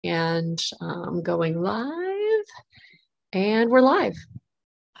and going live, and we're live.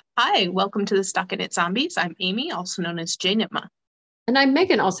 Hi, welcome to the StockinetteZombies. I'm Amy, also known as J Nitma. And I'm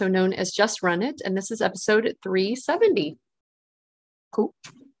Megan, also known as Just Run It, and this is episode 370. Cool.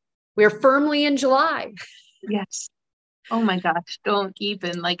 We're firmly in July. Yes. Oh my gosh, don't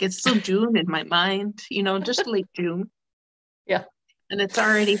even, it's still June in my mind, just late June. Yeah. And it's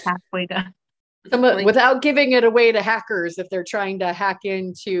already halfway done. Without giving it away to hackers, if they're trying to hack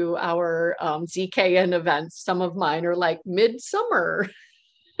into our ZKN events, some of mine are like midsummer.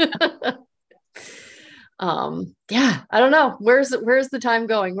 Yeah, I don't know. Where's the time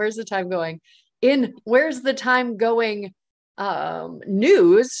going? Where's the time going? Where's the time going?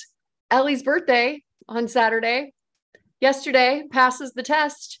 News. Ellie's birthday on Saturday. Yesterday passes the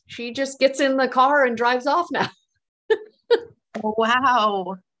test. She just gets in the car and drives off now. Oh,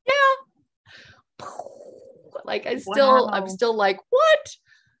 wow. Yeah. Like I'm still like, what?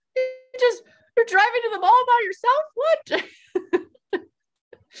 You're driving to the mall by yourself? What?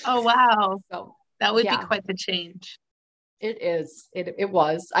 Oh, wow. So that would be quite the change. It is. It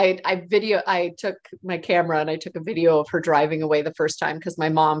was. I took my camera and I took a video of her driving away the first time because my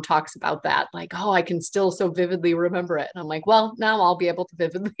mom talks about that. Like, oh, I can still so vividly remember it. And I'm like, well, now I'll be able to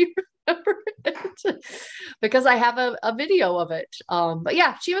vividly remember it because I have a video of it. But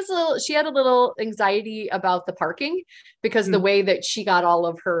yeah, she had a little anxiety about the parking because the way that she got all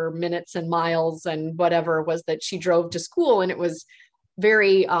of her minutes and miles and whatever was that she drove to school and it was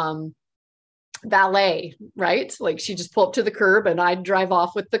very, valet, right? Like she just pulled up to the curb and I'd drive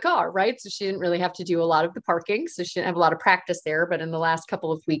off with the car, right? So she didn't really have to do a lot of the parking. So she didn't have a lot of practice there. But in the last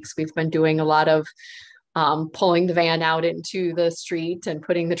couple of weeks, we've been doing a lot of pulling the van out into the street and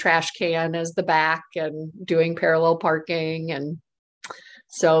putting the trash can as the back and doing parallel parking. And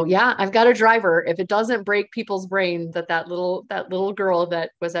so, yeah, I've got a driver. If it doesn't break people's brain that little girl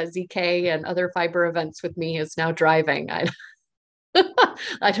that was at ZK and other fiber events with me is now driving,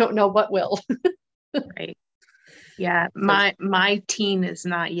 I don't know what will. Right. Yeah. My teen is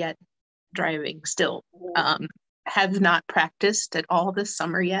not yet driving still. Have not practiced at all this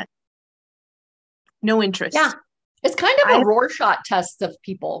summer yet. No interest. Yeah. It's kind of a Rorschach test of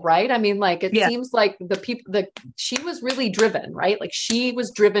people, right? I mean, like, it seems like she was really driven, right? Like she was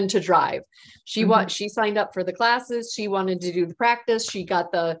driven to drive. She signed up for the classes. She wanted to do the practice. She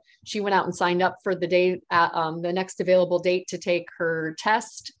went out and signed up for the day, the next available date to take her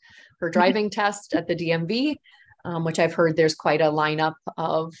test, her driving test at the DMV, which I've heard there's quite a lineup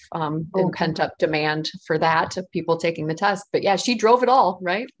of and pent up demand for that of people taking the test. But yeah, she drove it all,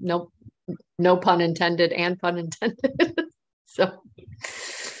 right? No pun intended and pun intended. So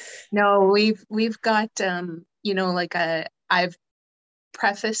no, we've got I've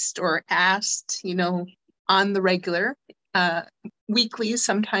prefaced or asked, on the regular, weekly,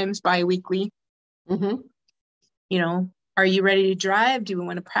 sometimes bi-weekly, are you ready to drive? Do we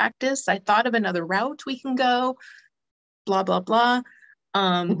want to practice? I thought of another route we can go, blah, blah, blah.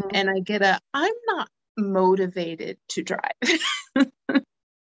 And I get I'm not motivated to drive.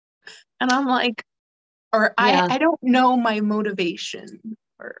 And I'm like, I don't know my motivation.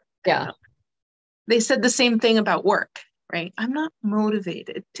 They said the same thing about work, right? I'm not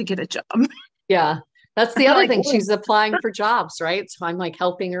motivated to get a job. Yeah. That's the other thing. She's applying for jobs, right? So I'm like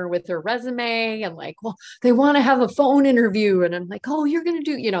helping her with her resume and like, well, they want to have a phone interview. And I'm like, oh, you're going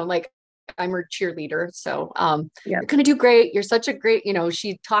to do, like I'm her cheerleader. So you're going to do great. You're such a great,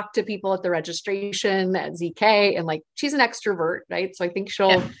 she talked to people at the registration at ZK and like, she's an extrovert, right? So I think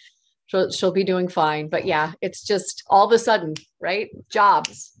she'll be doing fine. But yeah, it's just all of a sudden, right?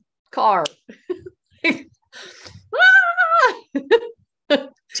 Jobs, car.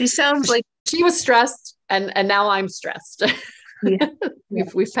 She sounds like she was stressed and now I'm stressed. Yeah.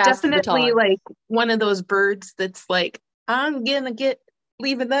 We've passed definitely the baton. Like one of those birds that's like, I'm gonna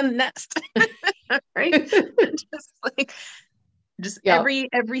leaving them nest. Right?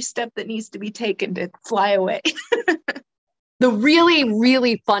 Every step that needs to be taken to fly away. The really,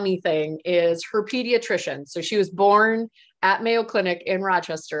 really funny thing is her pediatrician. So she was born at Mayo Clinic in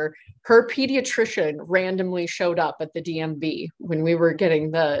Rochester. Her pediatrician randomly showed up at the DMV when we were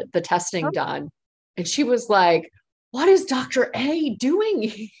getting the testing done. And she was like, what is Dr. A doing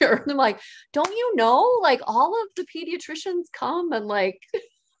here? And I'm like, don't you know, like all of the pediatricians come and like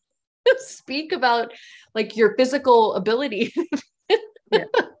speak about like your physical ability.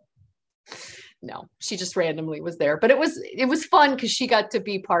 No, she just randomly was there, but it was fun because she got to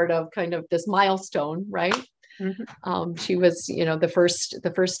be part of kind of this milestone, right? She was,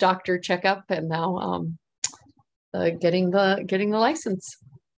 the first doctor checkup, and now getting the license.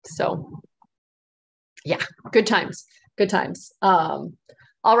 So, yeah, good times.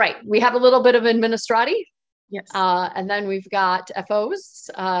 All right. We have a little bit of administrati. Yes. And then we've got FOs.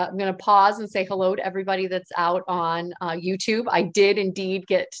 I'm going to pause and say hello to everybody that's out on YouTube. I did indeed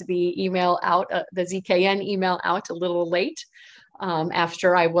get the email out, the ZKN email out a little late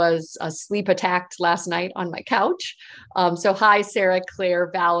after I was sleep attacked last night on my couch. So hi, Sarah, Claire,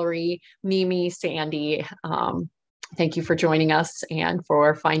 Valerie, Mimi, Sandy. Thank you for joining us and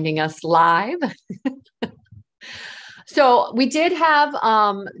for finding us live. So we did have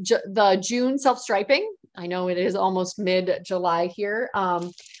the June self-striping. I know it is almost mid-July here,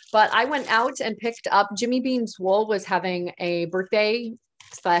 but I went out and picked up Jimmy Bean's Wool was having a birthday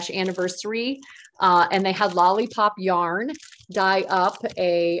 / anniversary, and they had Lollipop Yarn dye up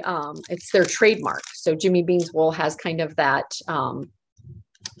it's their trademark. So Jimmy Bean's Wool has kind of that,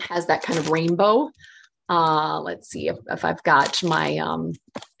 rainbow. Let's see if I've got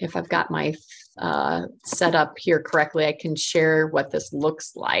my set up here correctly. I can share what this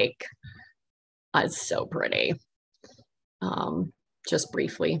looks like. It's so pretty. Just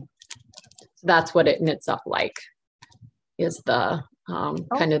briefly. So that's what it knits up like, is the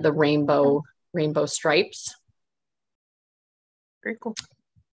kind of the rainbow stripes. Very cool.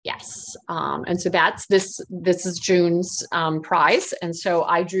 Yes. And so this is June's prize. And so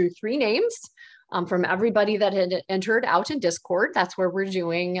I drew 3 names from everybody that had entered out in Discord. That's where we're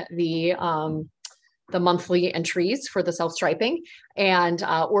doing the monthly entries for the self-striping, and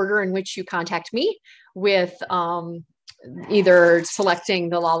order in which you contact me with either selecting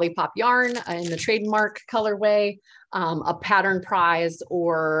the Lollipop Yarn in the trademark colorway, a pattern prize,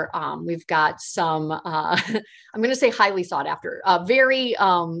 or we've got some, I'm going to say highly sought after, very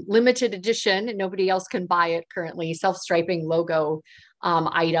limited edition, and nobody else can buy it currently, self-striping logo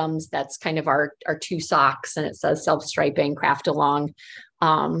items. That's kind of our 2 socks, and it says self-striping craft along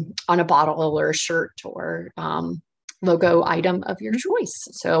on a bottle or a shirt or logo item of your choice.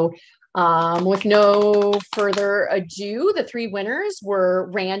 So with no further ado, the 3 winners were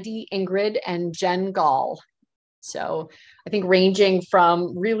Randy, Ingrid, and Jen Gall. So I think ranging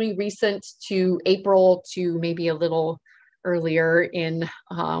from really recent to April to maybe a little earlier in,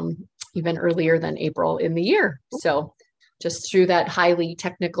 even earlier than April in the year. So just through that highly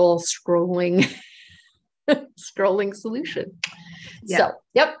technical scrolling solution. Yeah. So,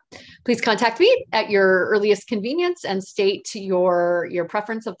 yep. Please contact me at your earliest convenience and state your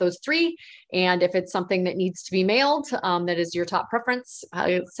preference of those 3. And if it's something that needs to be mailed, that is your top preference,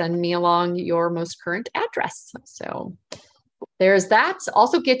 send me along your most current address. So there's that.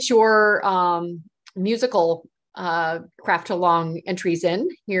 Also get your musical craft along entries in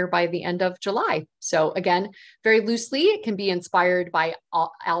here by the end of July. So again, very loosely, it can be inspired by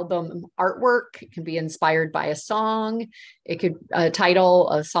album artwork. It can be inspired by a song. It could title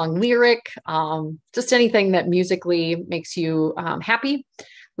a song lyric, just anything that musically makes you happy.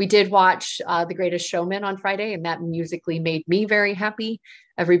 We did watch The Greatest Showman on Friday, and that musically made me very happy.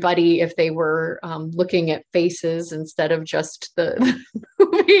 Everybody, if they were looking at faces instead of just the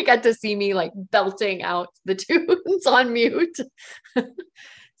movie, got to see me like belting out the tunes on mute.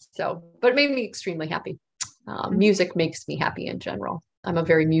 So, but it made me extremely happy. Music makes me happy in general. I'm a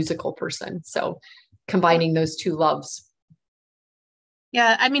very musical person. So combining those 2 loves.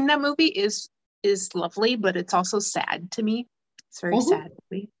 Yeah, I mean, that movie is lovely, but it's also sad to me. It's very sad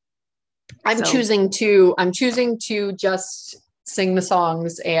movie. I'm choosing to just sing the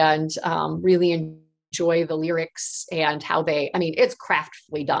songs and really enjoy the lyrics and how it's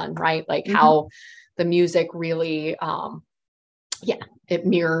craftfully done, right? Like how the music really, it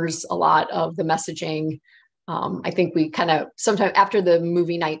mirrors a lot of the messaging. I think we kind of sometimes after the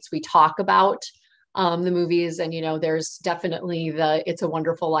movie nights, we talk about the movies, and there's definitely the It's a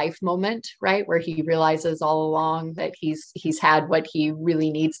Wonderful Life moment, right, where he realizes all along that he's had what he really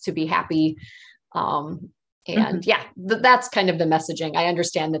needs to be happy, and that's kind of the messaging. I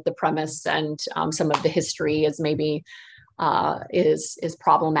understand that the premise and some of the history is maybe is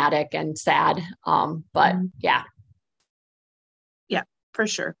problematic and sad, but yeah, for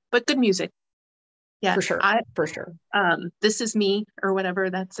sure, but good music. Yeah, for sure. This Is Me or whatever,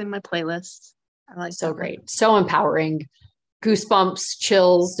 that's in my playlist. I like so great one. So empowering, goosebumps,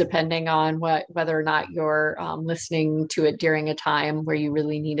 chills, depending on whether or not you're listening to it during a time where you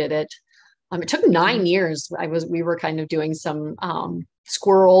really needed it. It took 9 years. We were kind of doing some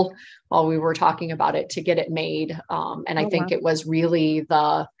squirrel while we were talking about it to get it made. And I think it was really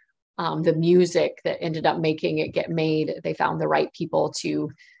the music that ended up making it get made. They found the right people to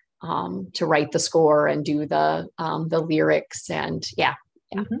write the score and do the lyrics, and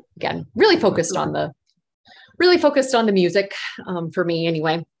again, really focused on the music for me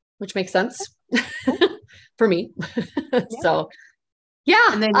anyway, which makes sense for me. So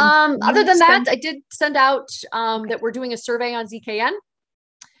Yeah. And then Other than that, I did send out that we're doing a survey on ZKN.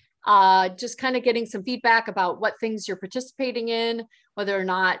 Just kind of getting some feedback about what things you're participating in, whether or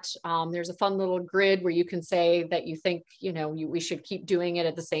not there's a fun little grid where you can say that you think, we should keep doing it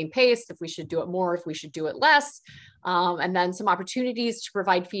at the same pace, if we should do it more, if we should do it less. And then some opportunities to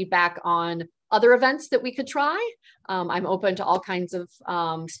provide feedback on other events that we could try. I'm open to all kinds of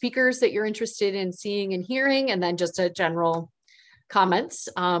speakers that you're interested in seeing and hearing, and then just a general comments.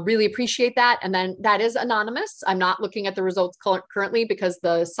 Really appreciate that. And then that is anonymous. I'm not looking at the results currently because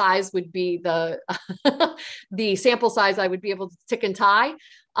the size would be the sample size I would be able to tick and tie.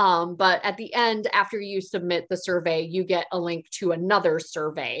 But at the end, after you submit the survey, you get a link to another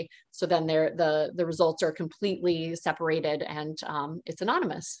survey. So then the results are completely separated and it's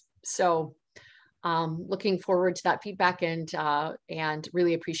anonymous. So looking forward to that feedback and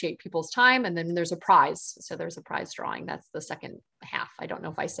really appreciate people's time. And then there's a prize. So there's a prize drawing. That's the second half. I don't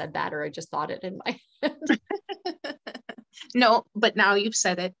know if I said that or I just thought it in my head. No, but now you've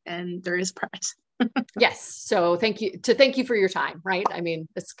said it and there is prize. Yes. So thank you for your time, right? I mean,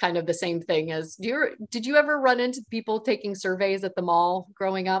 it's kind of the same thing as did you ever run into people taking surveys at the mall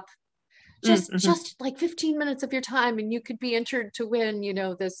growing up? Just like 15 minutes of your time and you could be entered to win,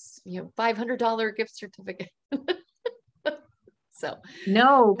 this, $500 gift certificate. So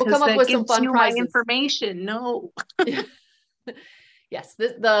no, we'll come up with some fun prizes. My information. No. Yes,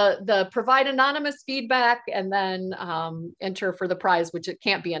 the provide anonymous feedback and then enter for the prize, which it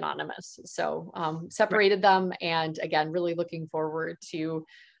can't be anonymous. So separated them, and again, really looking forward to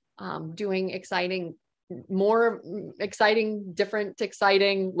doing more exciting, different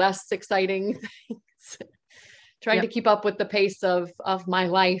exciting, less exciting things. Trying to keep up with the pace of my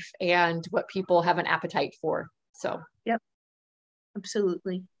life and what people have an appetite for. So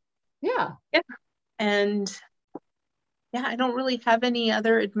absolutely. Yeah. And I don't really have any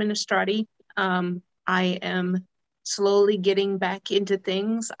other administrati. I am slowly getting back into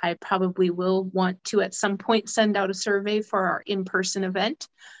things. I probably will want to at some point send out a survey for our in-person event.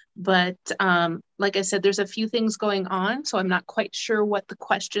 But like I said, there's a few things going on, so I'm not quite sure what the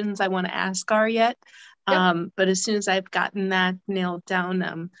questions I want to ask are yet. But as soon as I've gotten that nailed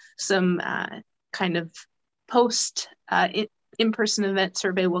down, some kind of post in-person event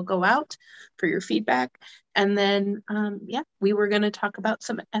survey will go out for your feedback. And then, we were going to talk about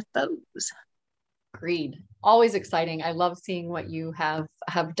some FOs. Agreed. Always exciting. I love seeing what you have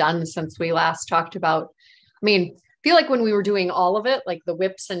done since we last talked about. I mean, I feel like when we were doing all of it, like the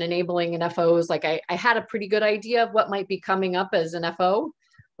whips and enabling and FOs, like I had a pretty good idea of what might be coming up as an FO,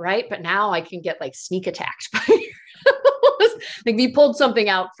 right? But now I can get like sneak attacked by like we pulled something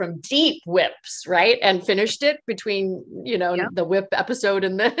out from deep whips, right? And finished it between, the whip episode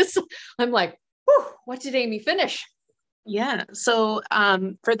and this. I'm like, whew, what did Amy finish? Yeah. So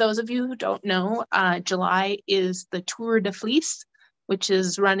for those of you who don't know, July is the Tour de Fleece, which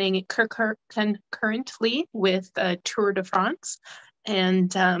is running concurrently with Tour de France.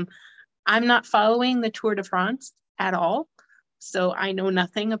 And I'm not following the Tour de France at all. So I know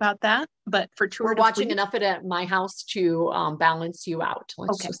nothing about that. But for Tour We're watching enough of it at my house to balance you out.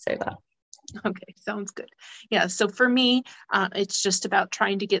 Let's just say that. Okay, sounds good. Yeah, so for me, it's just about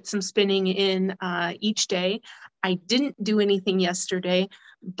trying to get some spinning in each day. I didn't do anything yesterday,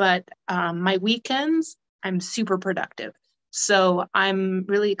 but my weekends, I'm super productive. So I'm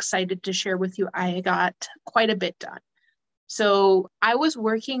really excited to share with you, I got quite a bit done. So I was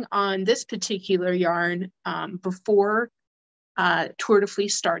working on this particular yarn before Tour de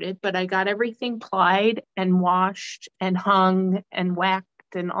Fleece started, but I got everything plied and washed and hung and waxed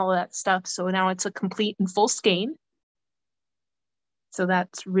and all that stuff. So now it's a complete and full skein. So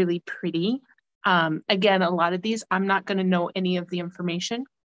that's really pretty. Again, a lot of these, I'm not going to know any of the information.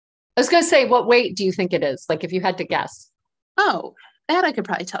 I was going to say, what weight do you think it is? Like if you had to guess. Oh, that I could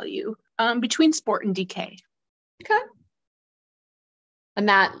probably tell you. Between Sport and DK. Okay. And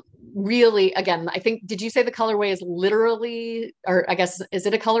that really, again, I think, did you say the colorway is literally, or I guess, is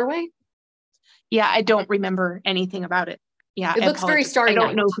it a colorway? Yeah, I don't remember anything about it. Yeah, it looks very Starry Night. I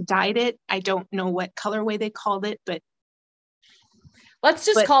don't know who dyed it. I don't know what colorway they called it, but let's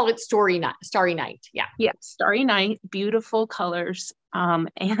just call it Starry Night. Yeah. Yeah, Starry Night, beautiful colors.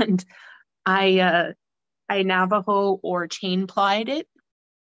 And I Navajo or chain plied it.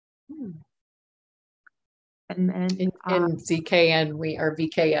 And then in ZKN or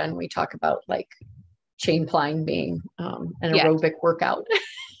VKN, we talk about like chain plying being an aerobic workout.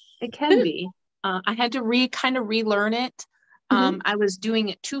 It can be. I had to kind of relearn it. I was doing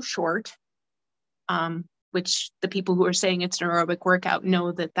it too short, which the people who are saying it's an aerobic workout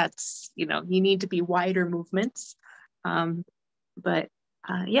know that that's, you need to be wider movements. But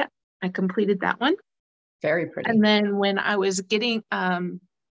yeah, I completed that one. Very pretty. And then when I was getting,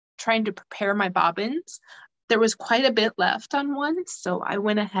 trying to prepare my bobbins, there was quite a bit left on one. So I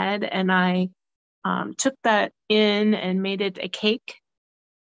went ahead and I took that in and made it a cake,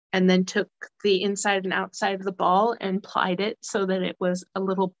 and then took the inside and outside of the ball and plied it so that it was a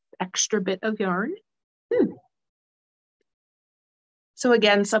little extra bit of yarn. So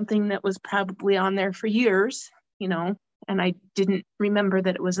again, something that was probably on there for years, you know, and I didn't remember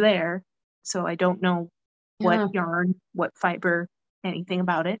that it was there. So I don't know what yarn, what fiber, anything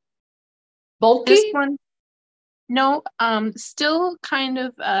about it. Bulky? This one, no, still kind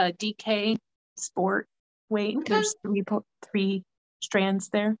of DK sport weight. Okay. There's three strands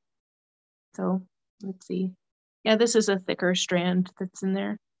there. So let's see. Yeah, this is a thicker strand that's in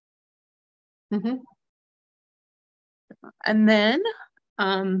there. And then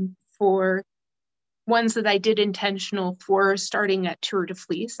for ones that I did intentional for starting at Tour de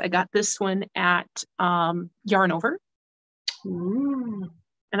Fleece, I got this one at Yarn Over.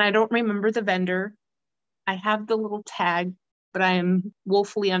 And I don't remember the vendor. I have the little tag, but I am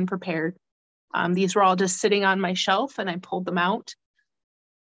woefully unprepared. These were all just sitting on my shelf, and I pulled them out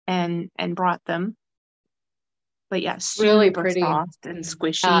and brought them. But yeah, really pretty, soft and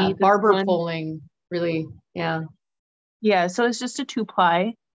squishy. Barber pulling, really, yeah. Yeah, so it's just a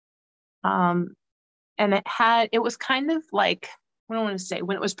 2-ply. And it was kind of like, what do I want to say,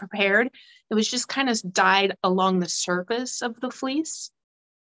 when it was prepared, it was just kind of dyed along the surface of the fleece.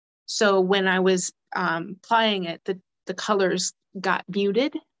 So when I was plying it, the colors got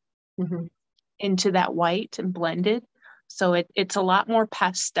muted into that white and blended. So it's a lot more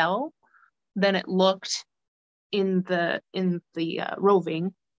pastel than it looked in the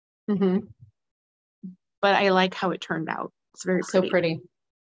roving. But I like how it turned out. It's very pretty. So pretty.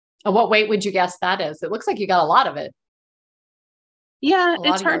 And what weight would you guess that is? It looks like you got a lot of it. Yeah,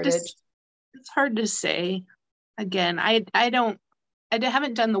 it's hard to say. Again, I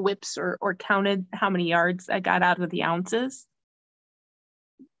haven't done the whips or counted how many yards I got out of the ounces.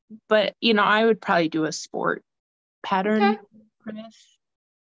 But, you know, I would probably do a sport pattern for this.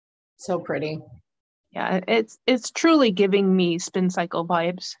 So pretty. Yeah, it's truly giving me spin cycle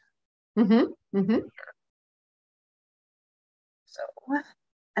vibes. So,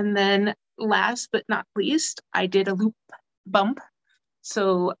 and then last but not least, I did a loop bump.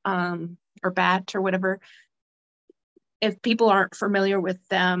 So, or bat or whatever. If people aren't familiar with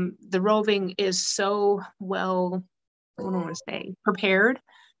them, the roving is so well, I don't want to say, prepared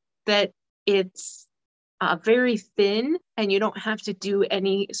that it's very thin, and you don't have to do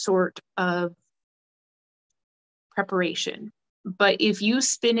any sort of preparation. But if you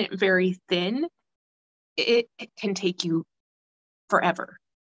spin it very thin, it can take you forever,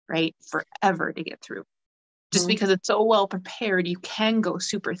 right? Forever to get through. Just because it's so well prepared, you can go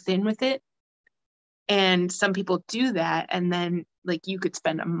super thin with it. And some people do that, and then like you could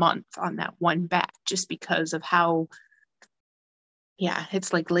spend a month on that one batch just because of how, yeah,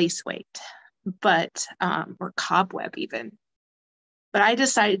 it's like lace weight, but or cobweb even. But I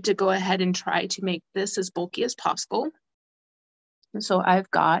decided to go ahead and try to make this as bulky as possible. So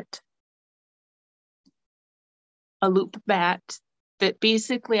I've got a loop bat that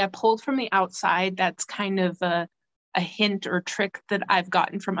basically I pulled from the outside. That's kind of a hint or trick that I've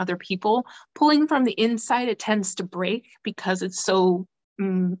gotten from other people. Pulling from the inside, it tends to break because it's so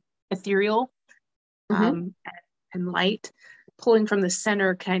ethereal and light. Pulling from the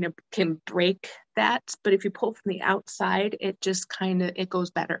center kind of can break that, but if you pull from the outside, it just kind of, it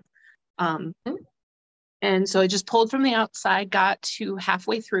goes better. And so I just pulled from the outside, got to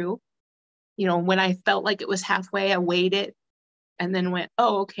halfway through. You know, when I felt like it was halfway, I weighed it and then went,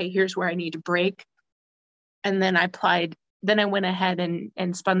 oh, okay, here's where I need to break. And then I went ahead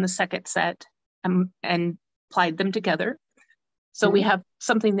and spun the second set and plied them together. So we have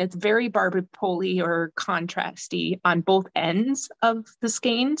something that's very Barbie-poly or contrasty on both ends of the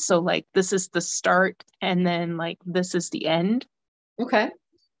skein. So like this is the start, and then like this is the end. Okay.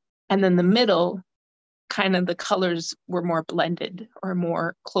 And then the middle, kind of the colors were more blended or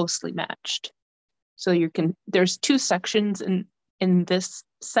more closely matched. So there's 2 sections in this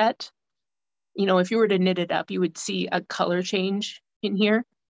set. You know, if you were to knit it up, you would see a color change in here.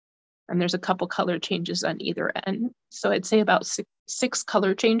 And there's a couple color changes on either end. So I'd say about six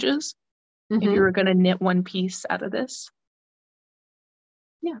color changes if you were going to knit one piece out of this.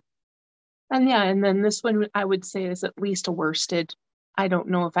 Yeah. And then this one I would say is at least a worsted. I don't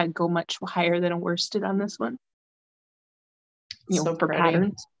know if I'd go much higher than a worsted on this one. You know, for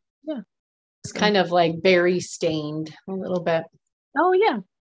patterns. Yeah. It's kind of like berry stained a little bit. Oh yeah,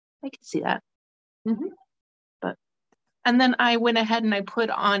 I can see that. And then I went ahead and I put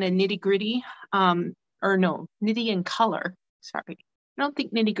on a Nitty Gritty, Nitty and Color. Sorry, I don't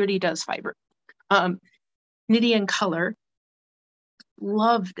think Nitty Gritty does fiber. Nitty and Color.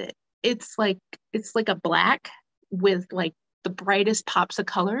 Loved it. It's like a black with like the brightest pops of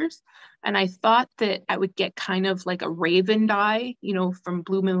colors. And I thought that I would get kind of like a raven dye, you know, from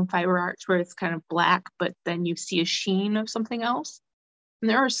Blue Moon Fiber Arts, where it's kind of black, but then you see a sheen of something else. And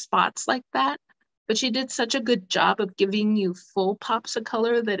there are spots like that, but she did such a good job of giving you full pops of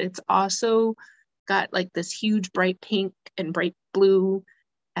color that it's also got like this huge bright pink and bright blue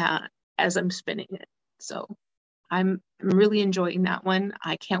as I'm spinning it. So I'm really enjoying that one.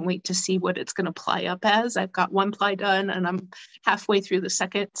 I can't wait to see what it's going to ply up as. I've got one ply done and I'm halfway through the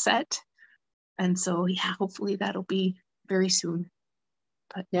second set. And so, yeah, hopefully that'll be very soon.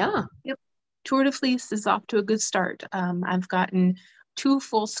 But yeah, yep. Tour de Fleece is off to a good start. I've gotten 2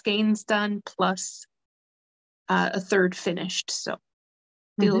 full skeins done plus a third finished. So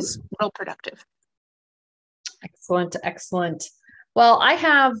feels well productive. Excellent. Excellent. Well, I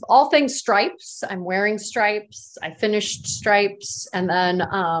have all things stripes. I'm wearing stripes. I finished stripes. And then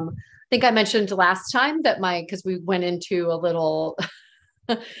I think I mentioned last time that because we went into a little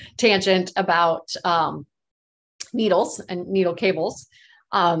tangent about needles and needle cables,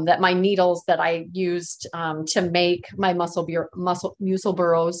 that my needles that I used to make my mussel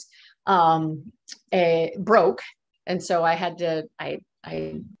burrows broke. And so I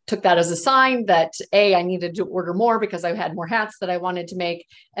took that as a sign that A, I needed to order more because I had more hats that I wanted to make.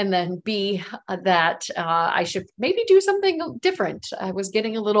 And then B, that I should maybe do something different. I was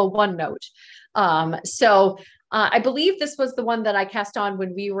getting a little one note. So I believe this was the one that I cast on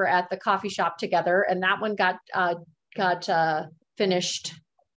when we were at the coffee shop together. And that one got finished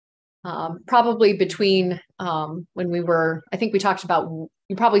probably between when we were, I think we talked about,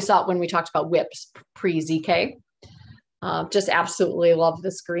 you probably saw it when we talked about whips pre-ZK. Just absolutely love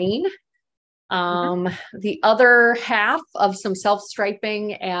this green. The other half of some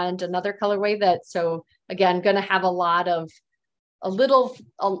self-striping and another colorway so again, going to have a little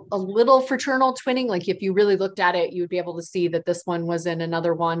fraternal twinning. Like if you really looked at it, you would be able to see that this one was in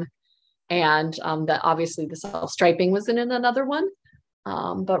another one. And that obviously the self-striping was in another one.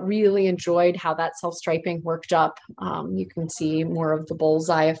 But really enjoyed how that self-striping worked up. You can see more of the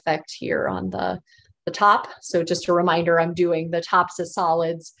bullseye effect here on the top. So just a reminder, I'm doing the tops as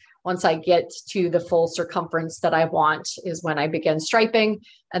solids. Once I get to the full circumference that I want is when I begin striping.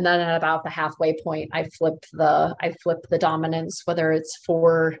 And then at about the halfway point, I flip the dominance, whether it's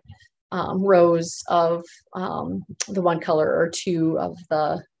 4 rows of the one color or 2 of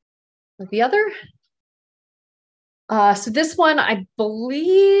the other. So this one, I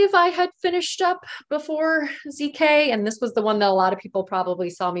believe I had finished up before ZK, and this was the one that a lot of people probably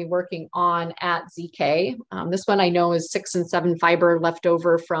saw me working on at ZK. This one I know is 6 and 7 fiber left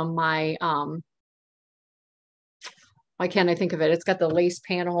over from my, why can't I think of it? It's got the lace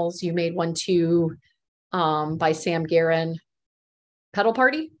panels. You made one too by Sam Guerin. Pedal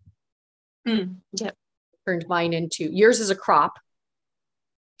Party? Yep. Turned mine into, yours is a crop.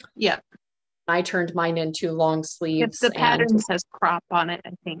 Yep. I turned mine into long sleeves. The pattern says crop on it,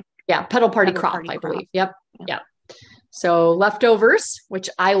 I think. Yeah, Pedal Party crop, I believe. Yep. Yeah. So leftovers, which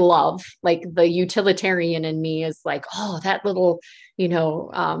I love, like the utilitarian in me is like, oh, that little,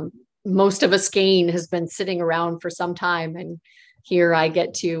 most of a skein has been sitting around for some time. And here I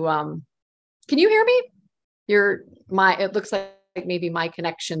get to, can you hear me? It looks like maybe my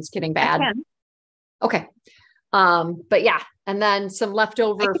connection's getting bad. I can. Okay. But yeah, and then some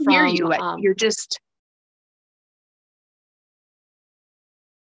leftover I can hear you. You're just.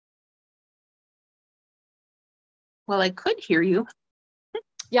 Well, I could hear you.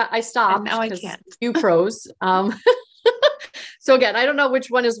 Yeah, I stopped. And now I can't. You pros. So again, I don't know which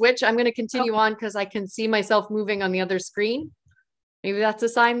one is which. I'm going to continue on because I can see myself moving on the other screen. Maybe that's a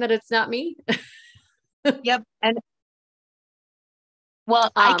sign that it's not me. Yep. And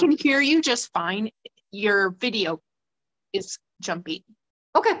well, I can hear you just fine. Your video is jumpy.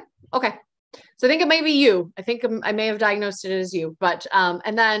 Okay. So I think it may be you. I think I may have diagnosed it as you, but,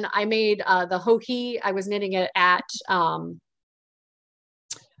 and then I made the Hohi. I was knitting it at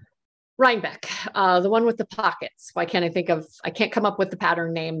Rhinebeck, the one with the pockets. Why can't I can't come up with the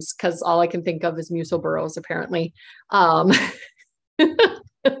pattern names because all I can think of is Mussel burrows, apparently. That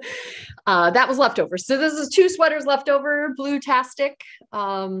was leftover. So this is 2 sweaters left over, blue-tastic.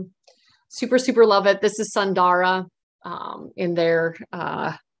 Super, super love it. This is Sundara in there.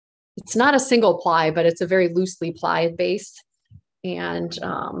 It's not a single ply, but it's a very loosely plied base. And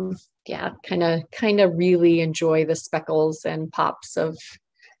yeah, kind of really enjoy the speckles and pops of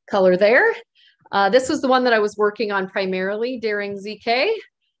color there. This was the one that I was working on primarily during ZK.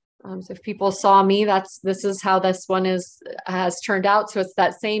 So if people saw me, this is how this one has turned out. So it's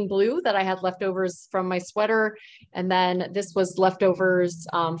that same blue that I had leftovers from my sweater. And then this was leftovers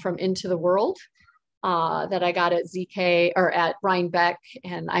from Into the World that I got at ZK or at Rhinebeck.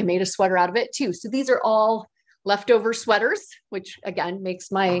 And I made a sweater out of it too. So these are all leftover sweaters, which again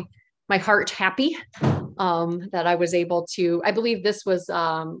makes my heart happy that I was able to. I believe this was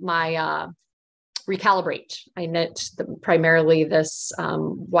my recalibrate. I knit primarily this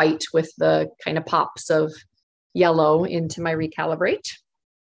white with the kind of pops of yellow into my recalibrate.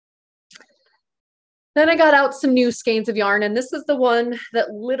 Then I got out some new skeins of yarn, and this is the one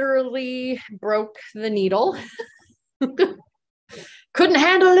that literally broke the needle. Couldn't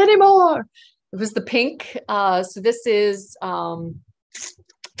handle it anymore. It was the pink. So this is,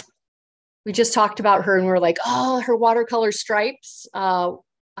 we just talked about her and we're like, oh, her watercolor stripes.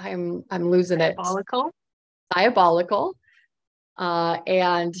 I'm losing it. Diabolical.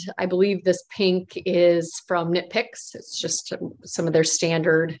 And I believe this pink is from Knit Picks. It's just some of their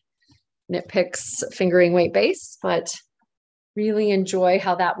standard Knit Picks fingering weight base, but really enjoy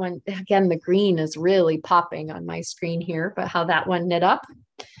how that one, again, the green is really popping on my screen here, but how that one knit up.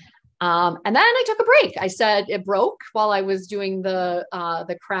 And then I took a break. I said it broke while I was doing the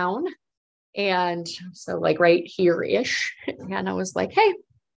crown. And so like right here-ish. And I was like, hey,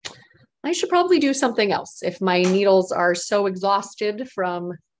 I should probably do something else. If my needles are so exhausted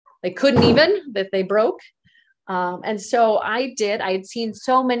from, they couldn't even, that they broke. And so I had seen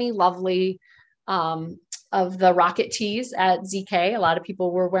so many lovely of the rocket tees at ZK. A lot of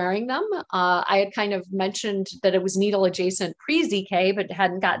people were wearing them. I had kind of mentioned that it was needle adjacent pre-ZK, but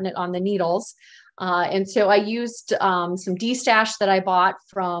hadn't gotten it on the needles. And so I used some D-stash that I bought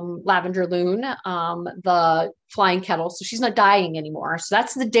from Lavender Loon, the flying kettle. So she's not dying anymore. So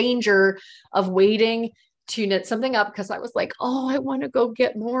that's the danger of waiting to knit something up, because I was like, oh, I want to go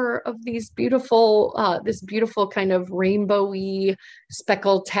get more of these beautiful, this beautiful kind of rainbowy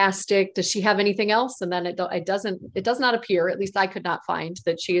speckled-tastic. Does she have anything else? And then it does not appear, at least I could not find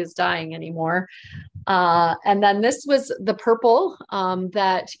that she is dying anymore. And then this was the purple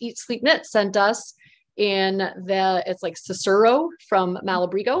that Eat Sleep Knit sent us it's like Cicero from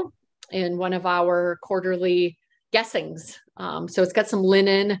Malabrigo in one of our quarterly guessings. So it's got some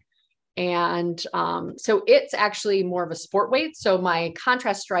linen, and so it's actually more of a sport weight. So my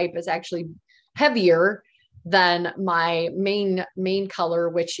contrast stripe is actually heavier than my main color,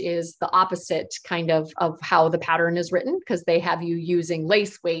 which is the opposite kind of how the pattern is written, because they have you using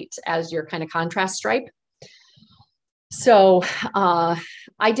lace weight as your kind of contrast stripe. So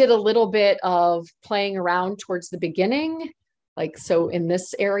I did a little bit of playing around towards the beginning, like, so in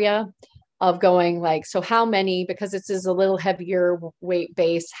this area of going like, so how many, because this is a little heavier weight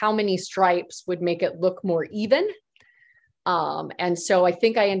base, how many stripes would make it look more even? And so I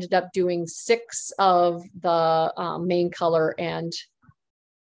think I ended up doing 6 of the main color and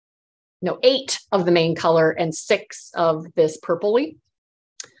 8 of the main color and 6 of this purpley.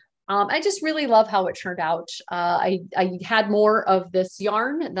 I just really love how it turned out. I had more of this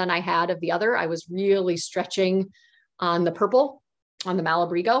yarn than I had of the other. I was really stretching on the purple, on the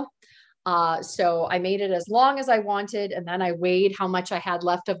Malabrigo. So I made it as long as I wanted, and then I weighed how much I had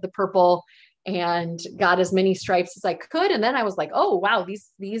left of the purple and got as many stripes as I could. And then I was like, oh, wow, these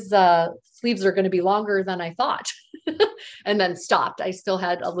sleeves are going to be longer than I thought. And then stopped. I still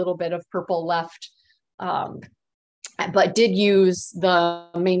had a little bit of purple left, but did use the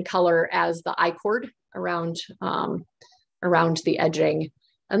main color as the I-cord around the edging,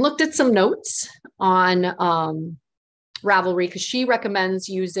 and looked at some notes on Ravelry, because she recommends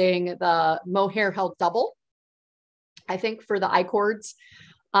using the mohair held double, I think, for the I-cords,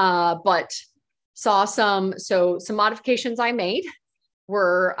 but saw some modifications I made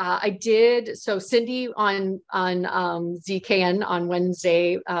were, so Cindy on ZKN on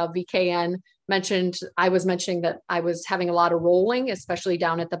Wednesday, VKN I was mentioning that I was having a lot of rolling, especially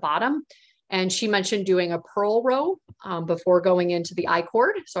down at the bottom. And she mentioned doing a purl row before going into the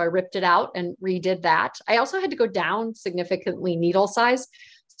I-cord. So I ripped it out and redid that. I also had to go down significantly needle size.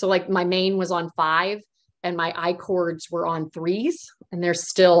 So like my main was on 5 and my I-cords were on 3s, and they're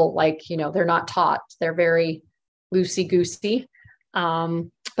still like, they're not taut. They're very loosey-goosey.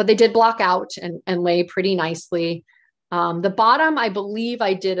 But they did block out and lay pretty nicely. The bottom, I believe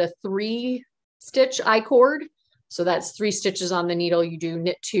I did a 3-stitch I-cord. So that's 3 stitches on the needle. You do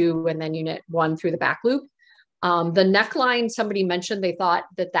knit 2 and then you knit 1 through the back loop. The neckline, somebody mentioned they thought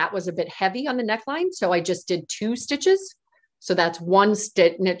that was a bit heavy on the neckline. So I just did 2 stitches. So that's 1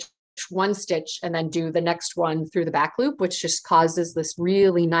 stitch, knit one stitch and then do the next one through the back loop, which just causes this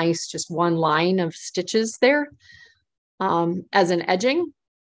really nice, just one line of stitches there as an edging,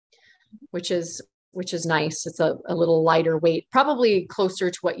 which is nice. It's a little lighter weight, probably closer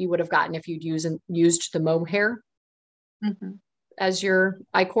to what you would have gotten if you'd used the mohair as your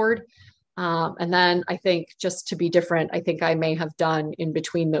I-cord. And then I think just to be different, I think I may have done in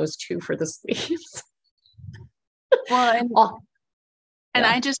between those two for the sleeves. Well, and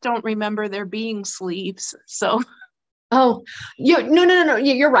I just don't remember there being sleeves. So. Oh, no.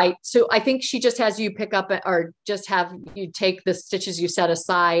 You're right. So I think she just has you pick up or just have you take the stitches you set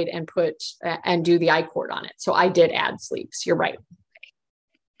aside and put and do the I-cord on it. So I did add sleeves. You're right.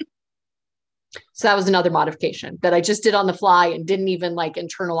 So that was another modification that I just did on the fly and didn't even like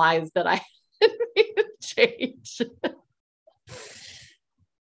internalize that I made a change.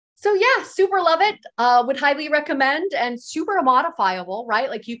 So yeah, super love it. Would highly recommend, and super modifiable, right?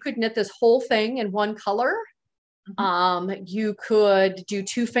 Like you could knit this whole thing in one color. You could do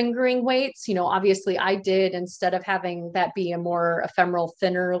 2 fingering weights. You know, obviously I did, instead of having that be a more ephemeral,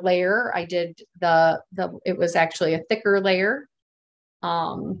 thinner layer, I did it was actually a thicker layer.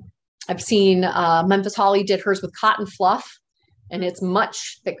 I've seen Memphis Holly did hers with cotton fluff, and it's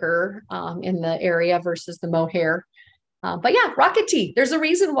much thicker in the area versus the mohair. But yeah, Rocket Tee. There's a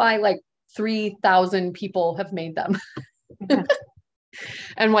reason why like 3,000 people have made them.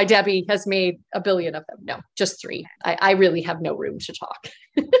 And why Debbie has made a billion of them. No, just 3. I really have no room to talk.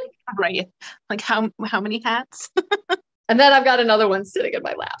 Right. Like how many hats? And then I've got another one sitting in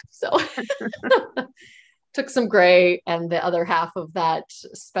my lap. So took some gray and the other half of that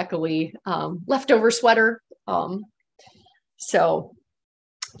speckly leftover sweater. So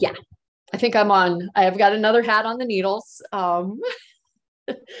yeah, I think I've got another hat on the needles.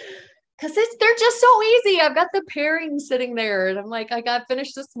 Because they're just so easy. I've got the pairing sitting there, and I'm like, I got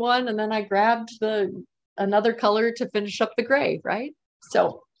finished this one, and then I grabbed another color to finish up the gray, right?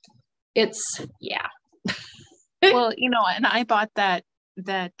 So it's Well, and I bought that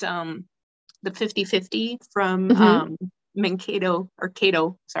the 50/50 from Mankato or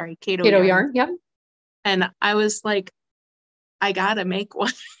Cato yarn. Yep. And I was like, I gotta make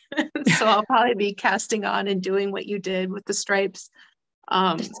one. So I'll probably be casting on and doing what you did with the stripes.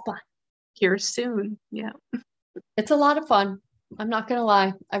 It's fun. Here soon. Yeah. It's a lot of fun. I'm not going to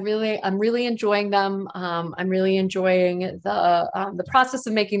lie. I'm really enjoying them. I'm really enjoying the process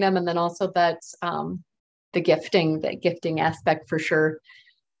of making them. And then also that, the gifting aspect for sure.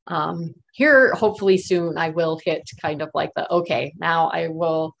 Here, hopefully soon I will hit kind of like okay, now I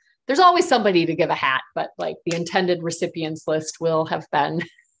will, there's always somebody to give a hat, but like the intended recipients list will have been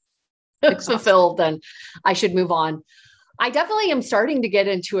fulfilled, and I should move on. I definitely am starting to get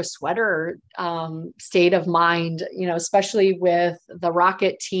into a sweater state of mind, especially with the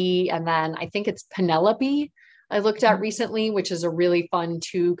Rocket Tee. And then I think it's Penelope I looked at recently, which is a really fun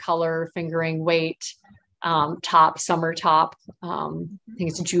 2-color fingering weight top, summer top. I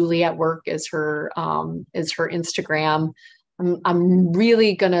think it's Julie at Work is her Instagram. I'm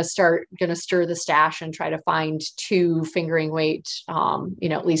really gonna stir the stash and try to find 2 fingering weight,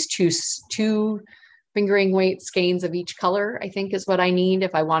 at least two fingering weight skeins of each color, I think is what I need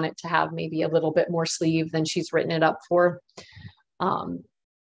if I want it to have maybe a little bit more sleeve than she's written it up for. The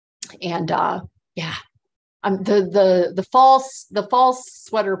fall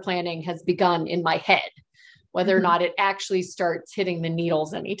sweater planning has begun in my head. Whether or not it actually starts hitting the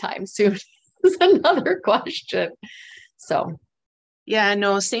needles anytime soon is another question. So yeah,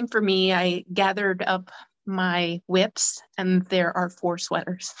 no, same for me. I gathered up my whips and there are 4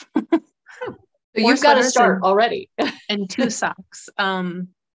 sweaters. So you've got to start already. And 2 socks.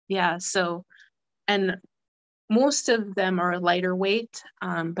 Yeah, so, and most of them are lighter weight,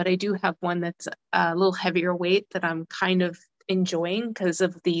 but I do have one that's a little heavier weight that I'm kind of enjoying because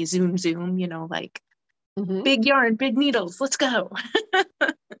of the zoom, like big yarn, big needles, let's go.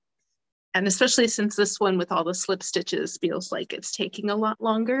 And especially since this one with all the slip stitches feels like it's taking a lot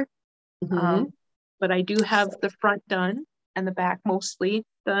longer. But I do have the front done and the back mostly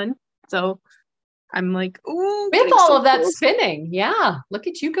done. So I'm like, ooh, with all of that spinning. Yeah. Look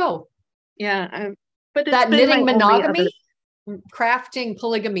at you go. Yeah. But that knitting monogamy, crafting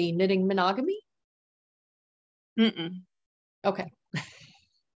polygamy, knitting monogamy. Okay.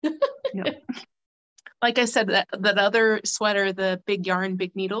 No. Like I said, that other sweater, the big yarn,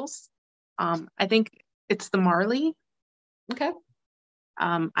 big needles, I think it's the Marley. Okay.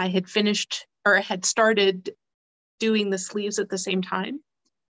 I had finished or had started doing the sleeves at the same time.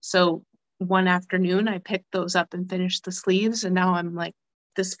 So one afternoon I picked those up and finished the sleeves, and now I'm like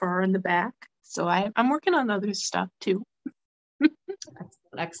this far in the back. So I'm working on other stuff too.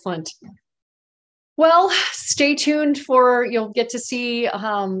 Excellent. Well, stay tuned for, you'll get to see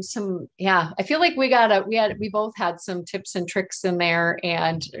some, I feel like we both had some tips and tricks in there,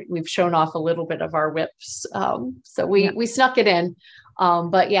 and we've shown off a little bit of our whips. So we snuck it in.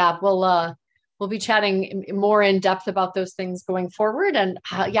 But yeah, we'll be chatting more in depth about those things going forward. And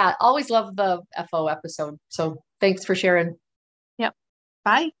always love the FO episode. So thanks for sharing. Yep.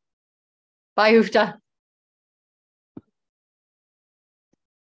 Bye. Bye, Ufta.